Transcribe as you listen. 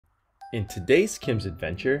In today's Kim's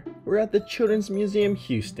Adventure, we're at the Children's Museum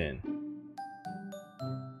Houston.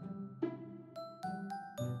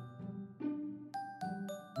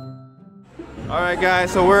 Alright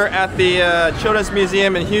guys, so we're at the Children's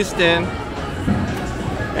Museum in Houston,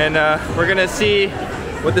 and we're gonna see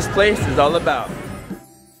what this place is all about.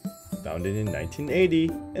 Founded in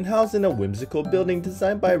 1980 and housed in a whimsical building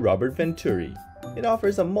designed by Robert Venturi, it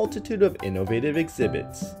offers a multitude of innovative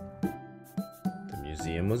exhibits. The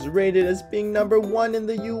museum was rated as being #1 in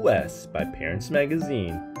the US by Parents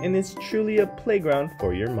Magazine and is truly a playground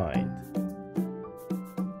for your mind.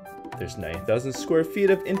 There's 9,000 square feet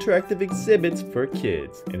of interactive exhibits for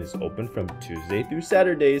kids and is open from Tuesday through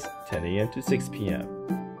Saturdays, 10 a.m. to 6 p.m.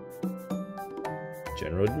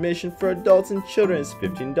 General admission for adults and children is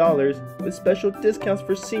 $15 with special discounts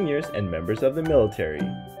for seniors and members of the military.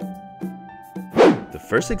 The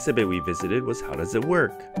first exhibit we visited was How Does It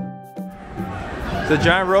Work? It's a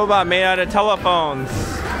giant robot made out of telephones.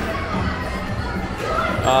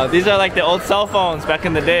 These are like the old cell phones back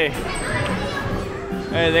in the day.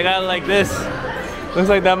 Hey, they got it like this. Looks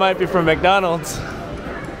like that might be from McDonald's.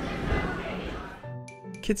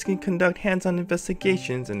 Kids can conduct hands-on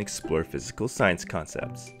investigations and explore physical science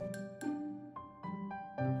concepts.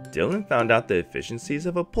 Dylan found out the efficiencies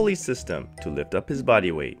of a pulley system to lift up his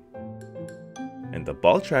body weight. And the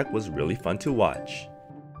ball track was really fun to watch.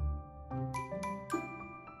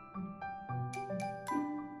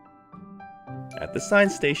 At the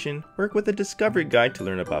science station, work with a discovery guide to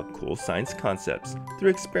learn about cool science concepts through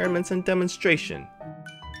experiments and demonstration.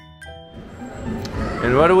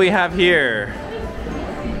 And what do we have here?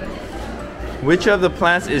 Which of the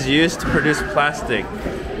plants is used to produce plastic?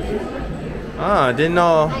 Oh, I didn't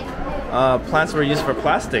know plants were used for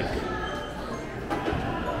plastic.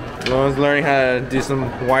 Logan's learning how to do some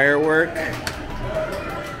wire work,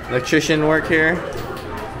 electrician work here.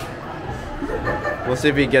 We'll see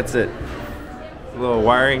if he gets it. A little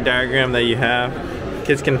wiring diagram that you have,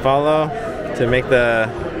 kids can follow to make the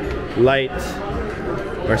light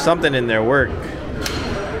or something in their work.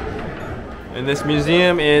 And this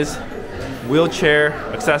museum is wheelchair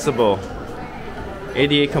accessible,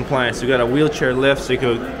 ADA compliant. So you got a wheelchair lift so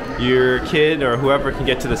your kid or whoever can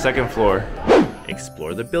get to the second floor.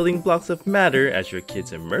 Explore the building blocks of matter as your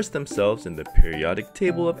kids immerse themselves in the periodic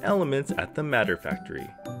table of elements at the Matter Factory.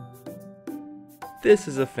 This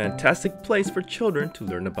is a fantastic place for children to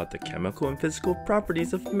learn about the chemical and physical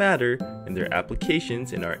properties of matter and their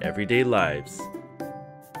applications in our everyday lives.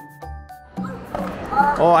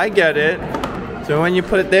 Oh, I get it. So when you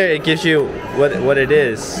put it there, it gives you what it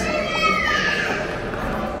is.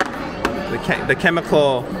 The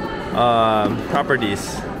chemical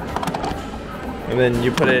properties. And then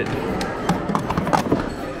you put it.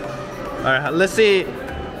 Alright, let's see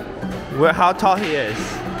how tall he is.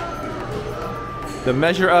 The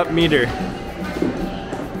measure up meter.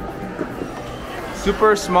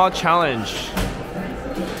 Super small challenge.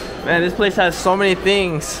 Man, this place has so many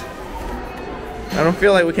things. I don't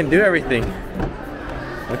feel like we can do everything.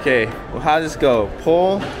 Okay, well, how does this go?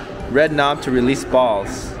 Pull red knob to release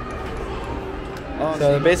balls. Oh,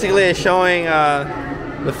 so basically it's showing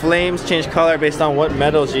the flames change color based on what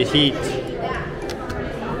metals you heat.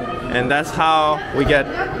 And that's how we get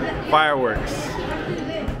fireworks.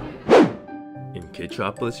 In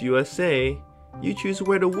Kidtropolis, USA, you choose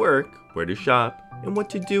where to work, where to shop, and what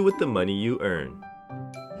to do with the money you earn.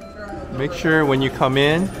 Make sure when you come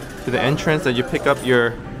in to the entrance that you pick up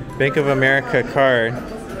your Bank of America card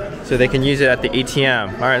so they can use it at the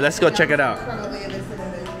ATM. Alright, let's go check it out.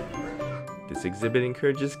 This exhibit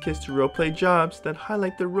encourages kids to role-play jobs that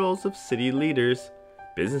highlight the roles of city leaders,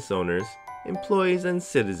 business owners, employees, and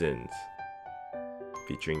citizens.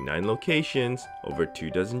 Featuring 9 locations, over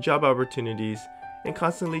 24 job opportunities, and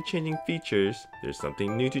constantly changing features, there's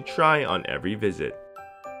something new to try on every visit.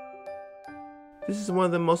 This is one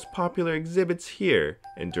of the most popular exhibits here,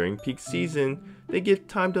 and during peak season, they give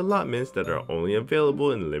timed allotments that are only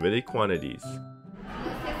available in limited quantities.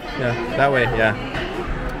 Yeah, that way, yeah.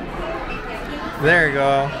 There you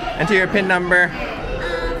go. Enter your PIN number.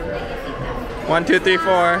 1, 2, 3,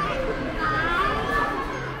 4.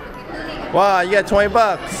 Wow, you got 20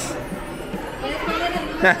 bucks.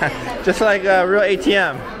 Just like a real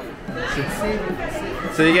ATM.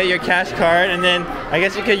 So you get your cash card, and then I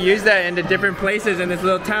guess you could use that in the different places in this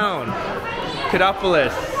little town.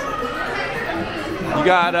 Kidtropolis. You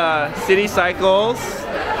got City Cycles.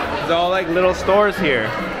 There's all like little stores here.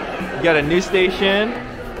 You got a news station.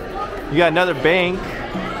 You got another bank.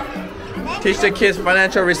 Teach the kids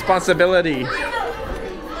financial responsibility.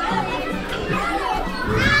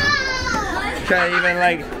 Got even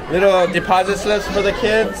like little deposit slips for the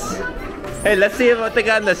kids. Hey, let's see what they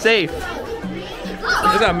got in the safe.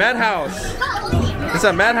 There's a madhouse. There's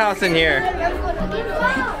a madhouse in here.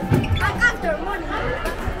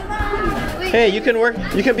 Hey, you can work.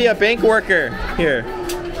 You can be a bank worker here.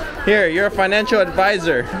 Here, you're a financial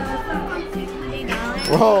advisor.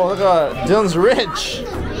 Whoa, look at Dylan's rich.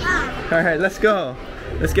 All right, let's go.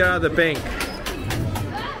 Let's get out of the bank.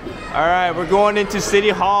 All right, we're going into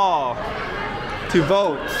City Hall to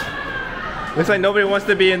vote. Looks like nobody wants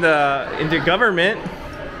to be in the government.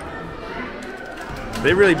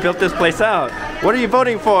 They really built this place out. What are you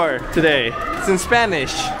voting for today? It's in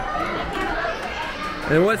Spanish.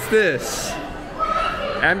 And what's this?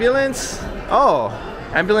 Ambulance? Oh,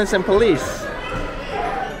 ambulance and police.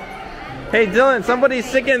 Hey Dylan, somebody's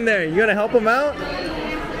sick in there. You gonna help him out?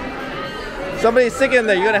 Somebody's sick in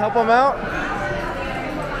there. You gonna help him out?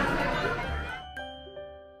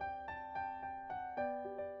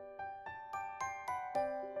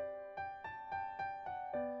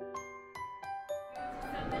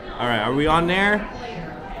 All right, are we on there?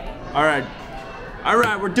 All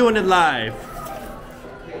right, we're doing it live.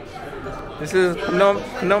 This is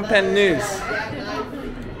Phnom Penh News.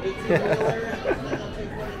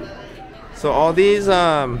 So all these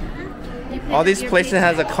places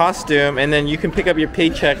has a costume, and then you can pick up your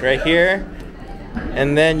paycheck right here,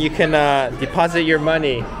 and then you can deposit your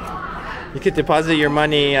money. You could deposit your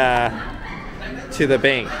money to the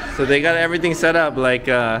bank. So they got everything set up like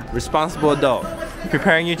a responsible adult,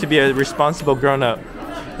 preparing you to be a responsible grown-up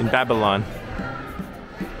in Babylon.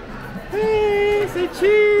 Hey, say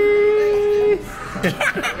cheese!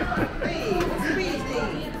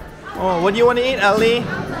 Oh, what do you want to eat, Ellie?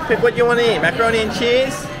 Pick what you want to eat. Macaroni and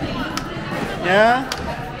cheese? Yeah?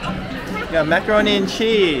 Yeah, macaroni and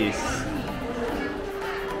cheese.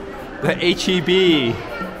 The H-E-B.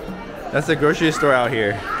 That's the grocery store out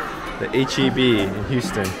here. The H-E-B in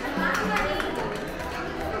Houston.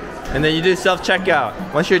 And then you do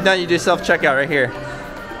self-checkout. Once you're done, you do self-checkout right here.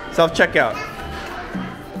 Self-checkout.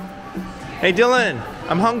 Hey Dylan,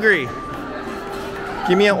 I'm hungry.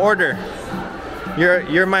 Give me an order.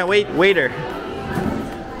 You're my waiter.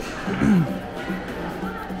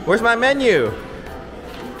 Where's my menu?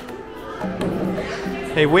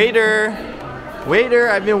 Hey waiter. Waiter,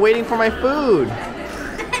 I've been waiting for my food.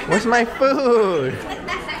 Where's my food?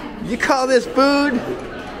 You call this food?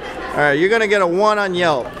 Alright, you're gonna get a 1 on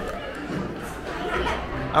Yelp.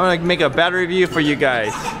 I'm gonna make a bad review for you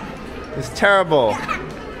guys. It's terrible.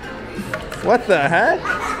 What the heck?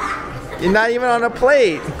 You're not even on a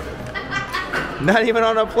plate. Not even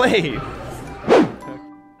on a plate.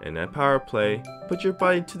 And at Power Play, put your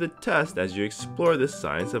body to the test as you explore the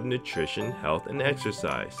science of nutrition, health, and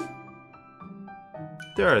exercise.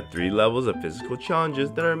 There are 3 levels of physical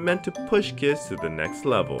challenges that are meant to push kids to the next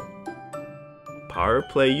level. Power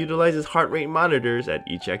Play utilizes heart rate monitors at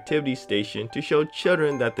each activity station to show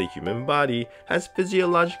children that the human body has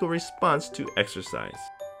physiological response to exercise.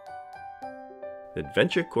 The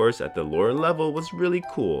adventure course at the lower level was really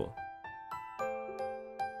cool.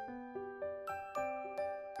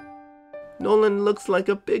 Nolan looks like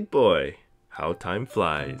a big boy. How time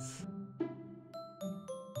flies.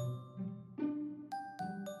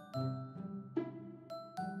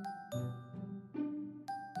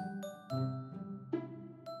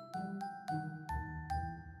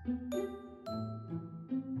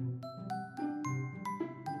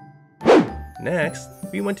 Next,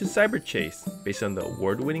 we went to Cyber Chase, based on the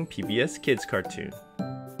award-winning PBS Kids cartoon.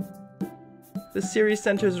 The series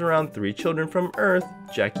centers around 3 children from Earth,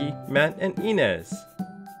 Jackie, Matt, and Inez.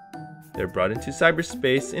 They're brought into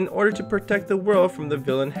cyberspace in order to protect the world from the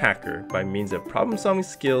villain hacker by means of problem-solving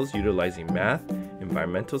skills utilizing math,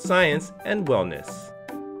 environmental science, and wellness.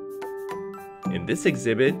 In this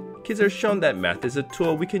exhibit, kids are shown that math is a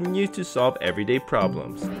tool we can use to solve everyday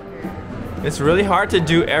problems. It's really hard to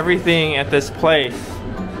do everything at this place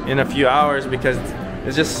in a few hours because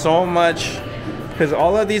there's just so much, because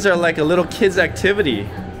all of these are like a little kid's activity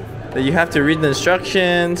that you have to read the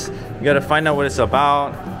instructions, you gotta find out what it's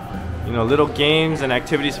about, you know, little games and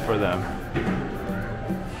activities for them.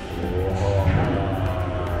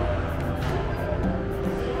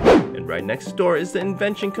 And right next door is the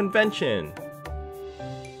Invention Convention.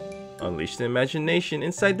 Unleash the imagination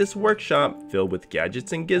inside this workshop filled with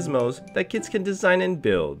gadgets and gizmos that kids can design and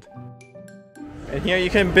build. And here you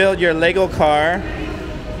can build your Lego car.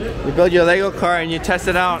 You build your Lego car and you test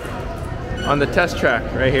it out on the test track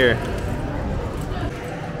right here.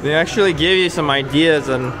 They actually give you some ideas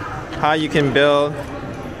on how you can build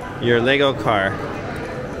your Lego car.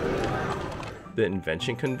 The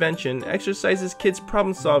invention convention exercises kids'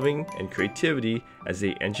 problem solving and creativity as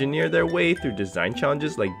they engineer their way through design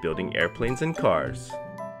challenges like building airplanes and cars.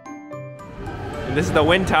 And this is the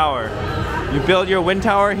wind tower. You build your wind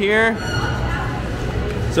tower here.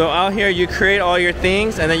 So out here you create all your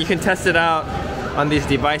things and then you can test it out on these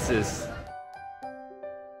devices.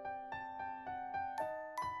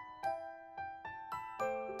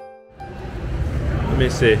 Let me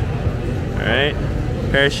see. Alright,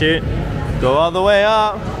 parachute. Go all the way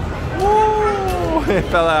up. Woo! It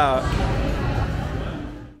fell out.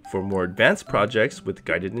 For more advanced projects with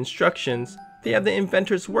guided instructions, they have the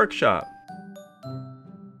Inventor's Workshop.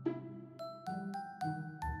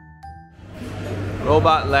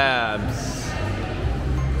 Robot labs.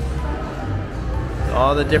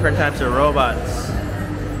 All the different types of robots.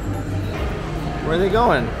 Where are they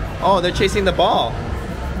going? Oh, they're chasing the ball.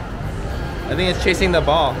 I think it's chasing the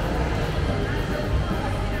ball.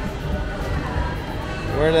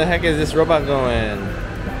 Where the heck is this robot going?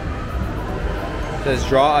 It says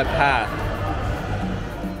draw a path.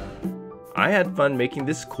 I had fun making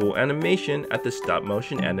this cool animation at the stop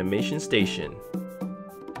motion animation station.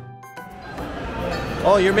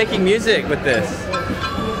 Oh, you're making music with this.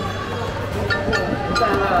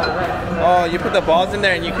 Oh, you put the balls in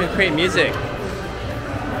there and you can create music.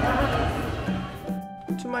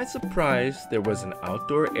 To my surprise, there was an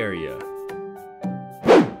outdoor area.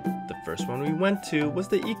 The first one we went to was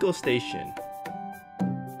the Eco Station.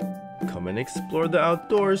 Come and explore the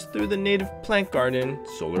outdoors through the native plant garden,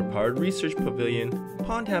 solar-powered research pavilion,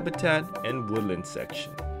 pond habitat, and woodland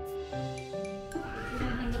section.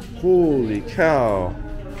 Holy cow!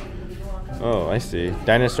 Oh, I see.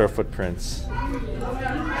 Dinosaur footprints.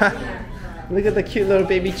 Ha! Look at the cute little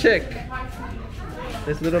baby chick.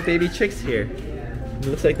 There's little baby chicks here. It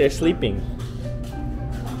looks like they're sleeping.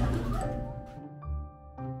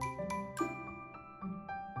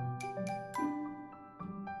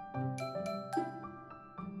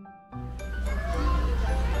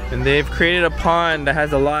 And they've created a pond that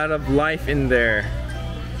has a lot of life in there.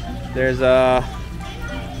 There's a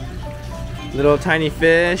little tiny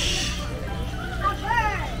fish,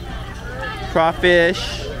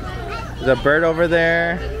 crawfish, there's a bird over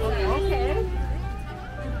there.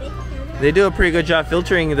 They do a pretty good job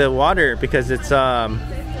filtering the water because it's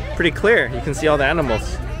pretty clear. You can see all the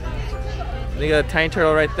animals. They got a tiny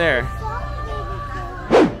turtle right there.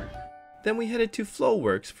 Then we headed to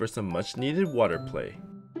Flowworks for some much needed water play.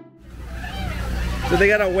 So they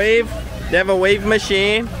got a wave, they have a wave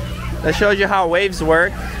machine that shows you how waves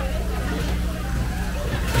work.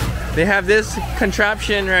 They have this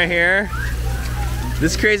contraption right here.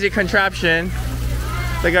 This crazy contraption.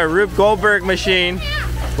 It's like a Rube Goldberg machine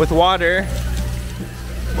with water.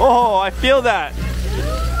 Oh, I feel that.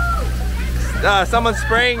 Someone's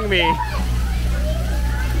spraying me.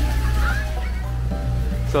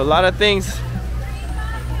 So a lot of things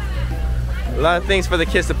for the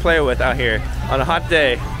kids to play with out here on a hot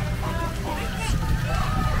day.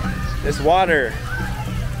 It's water.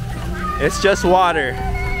 It's just water,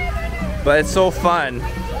 but it's so fun.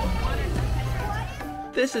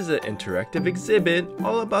 This is an interactive exhibit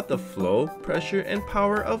all about the flow, pressure, and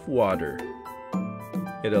power of water.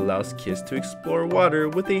 It allows kids to explore water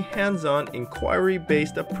with a hands-on,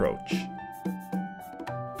 inquiry-based approach.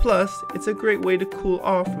 Plus, it's a great way to cool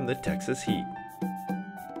off from the Texas heat.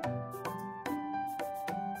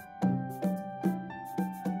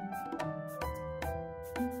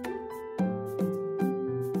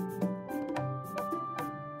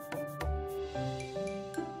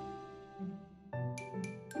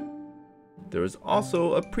 There is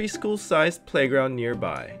also a preschool-sized playground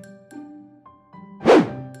nearby.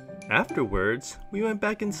 Afterwards, we went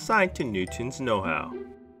back inside to Newton's know-how.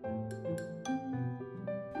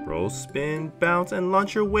 Roll, spin, bounce, and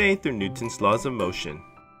launch your way through Newton's laws of motion.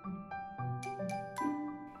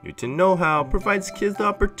 Newton know-how provides kids the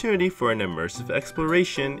opportunity for an immersive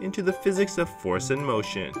exploration into the physics of force and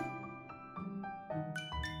motion.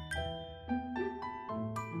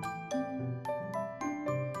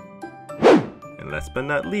 Last but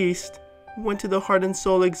not least, we went to the Heart and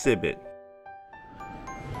Soul exhibit.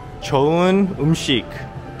 좋은 음식,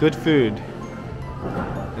 good food.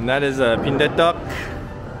 And that is a 빈대떡,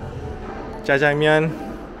 짜장면,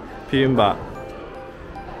 bibimbap.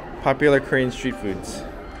 Popular Korean street foods.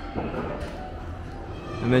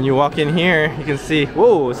 And then you walk in here, you can see,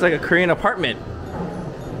 whoa, it's like a Korean apartment.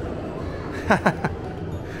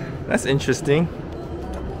 That's interesting.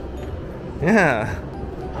 Yeah.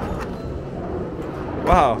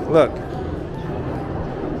 Wow, look.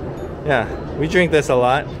 Yeah, we drink this a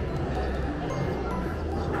lot.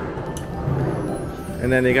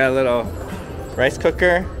 And then they got a little rice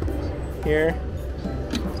cooker here.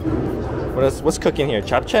 What's cooking here?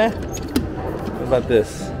 Japchae? What about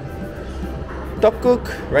this?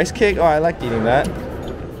 Tteokguk, rice cake. Oh, I like eating that.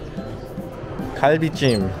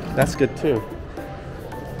 Galbijim, that's good too.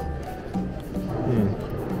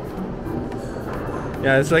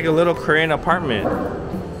 Yeah, it's like a little Korean apartment.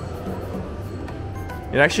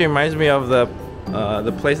 It actually reminds me of the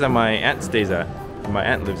place that my aunt stays at. My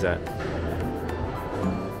aunt lives at.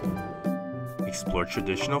 Explore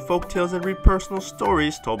traditional folktales and read personal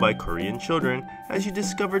stories told by Korean children as you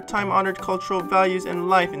discover time-honored cultural values and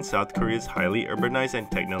life in South Korea's highly urbanized and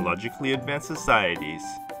technologically advanced societies.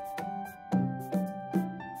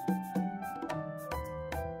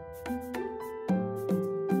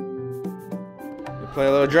 You play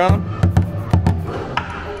a little drum?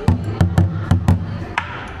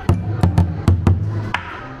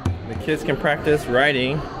 The kids can practice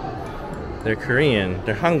writing their Korean,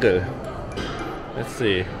 their Hangul. Let's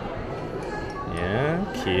see. Yeah,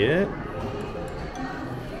 cute.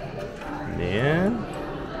 Man.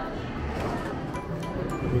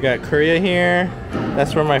 We got Korea here.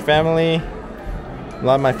 That's where my family, a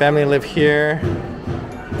lot of my family live here.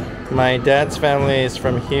 My dad's family is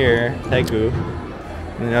from here, Daegu.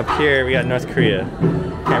 And then up here we got North Korea.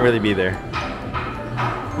 Can't really be there.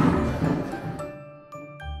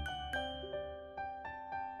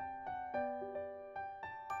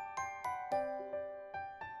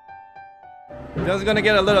 Bill's gonna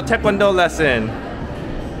get a little taekwondo lesson.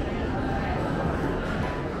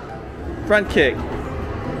 Front kick.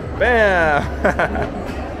 Bam!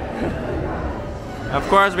 Of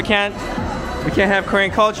course we can't have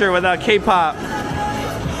Korean culture without K-pop.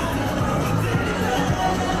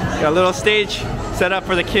 Got a little stage set up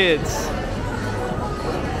for the kids.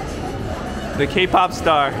 The K-pop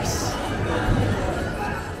stars.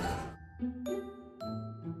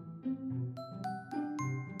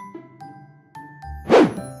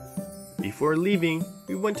 Before leaving,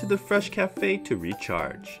 we went to the Fresh Cafe to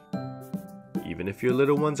recharge. Even if your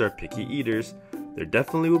little ones are picky eaters, there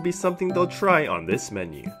definitely will be something they'll try on this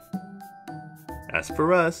menu. As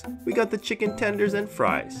for us, we got the chicken tenders and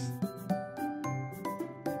fries.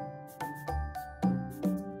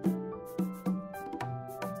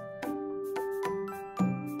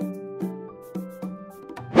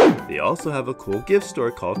 They also have a cool gift store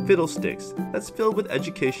called Fiddlesticks that's filled with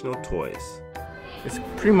educational toys. It's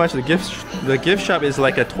pretty much the gift shop is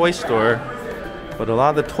like a toy store, but a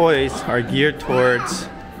lot of the toys are geared towards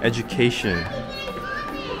education.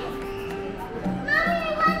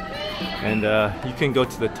 And you can go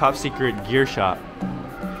to the top secret gear shop,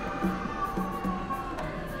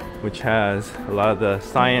 which has a lot of the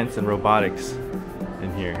science and robotics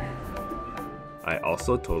in here. I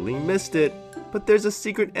also totally missed it, but there's a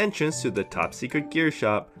secret entrance to the top secret gear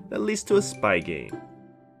shop that leads to a spy game.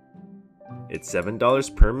 It's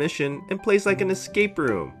 $7 per mission and plays like an escape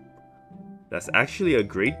room. That's actually a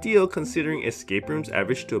great deal considering escape rooms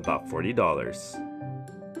average to about $40.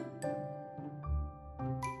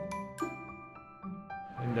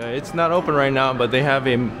 And it's not open right now, but they have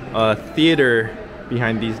a theater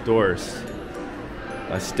behind these doors.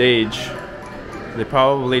 A stage. They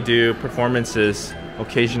probably do performances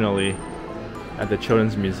occasionally at the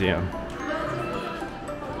Children's Museum.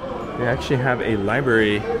 They actually have a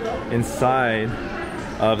library inside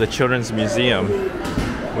of the Children's Museum,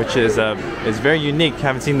 which is very unique.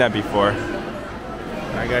 Haven't seen that before.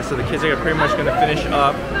 Alright guys, so the kids are pretty much gonna finish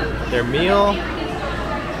up their meal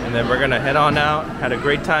and then we're gonna head on out. Had a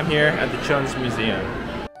great time here at the Children's Museum.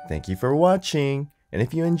 Thank you for watching, and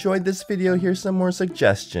if you enjoyed this video, here's some more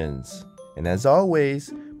suggestions. And as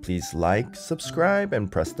always, please like, subscribe, and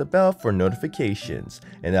press the bell for notifications.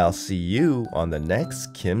 And I'll see you on the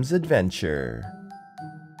next Kim's Adventure.